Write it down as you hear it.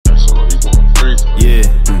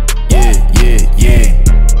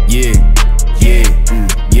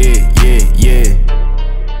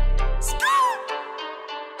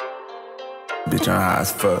high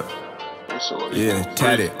as fuck. Yeah,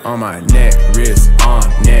 tatted on my neck, wrist, arm,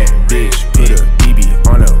 neck, bitch. Put a BB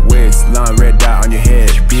on the waistline, red dot on your head,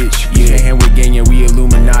 bitch. Yeah, hand with gang, yeah, we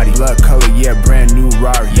Illuminati. Blood color, yeah, brand new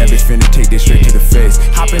Rari. That bitch finna take this straight to the face.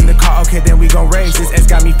 Hop in the car, okay, then we gon' race. This S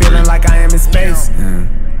got me feeling like I am in space.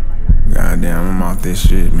 Goddamn, I'm off this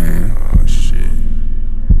shit, man. Oh shit,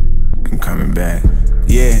 I'm coming back.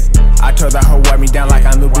 Yeah, I told that hoe wipe me down like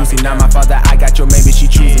I'm Lil Boosie. Not my fault that I got your maybe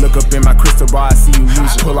she choose. Look up in my crystal ball, I see you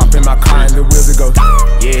lose. Pull off in my car and the wheels it go.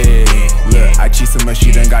 Yeah, look, I cheat so much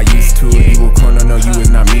she done got used to it. You a clone, no, you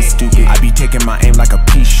is not me, stupid. I be taking my aim like a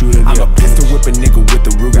pea shooter. I'm a pistol whipping nigga with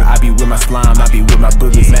the Ruger. I be with my slime, I be with my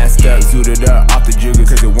boogers. Masked up, zooted up, off the jugger.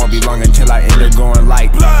 Cause it won't be long until I end up going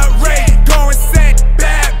like blood rage, going insane.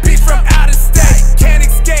 Bad bitch from out of state. Can't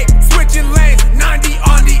escape, switching lanes, 90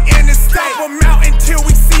 on the interstate. From out until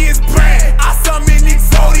we see his brain. I summon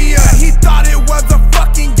Exodia. He thought it was a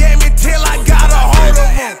fucking game until I got a hold of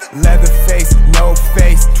him. Leather face, no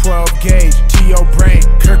face, 12 gauge, T.O. brain,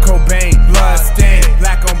 Kurt Cobain, blood stain,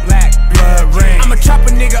 black on black, blood rain. I'ma chop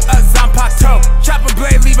a nigga up, Zampato. Chop a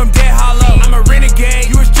blade, leave him dead hollow. I'm a renegade,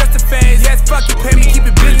 you was just a phase. Yes, fuck it, pay me, keep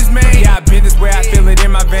it business, man. Yeah, I been this way, I feel it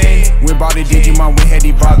in my veins. When bought it, Digimon, when head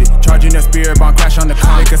evolved it. Charging a spirit bomb, crash on the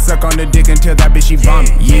car. Make a suck on the dick until that bitch she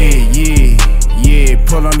vomit. Yeah,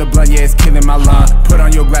 pull on the blunt, yeah, it's killing my lung. Put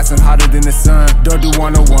on your glass, I'm hotter than the sun. Don't do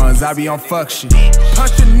 101s, I be on fuck shit.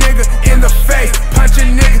 Punch a nigga in the face, punch a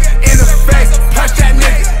nigga in the face.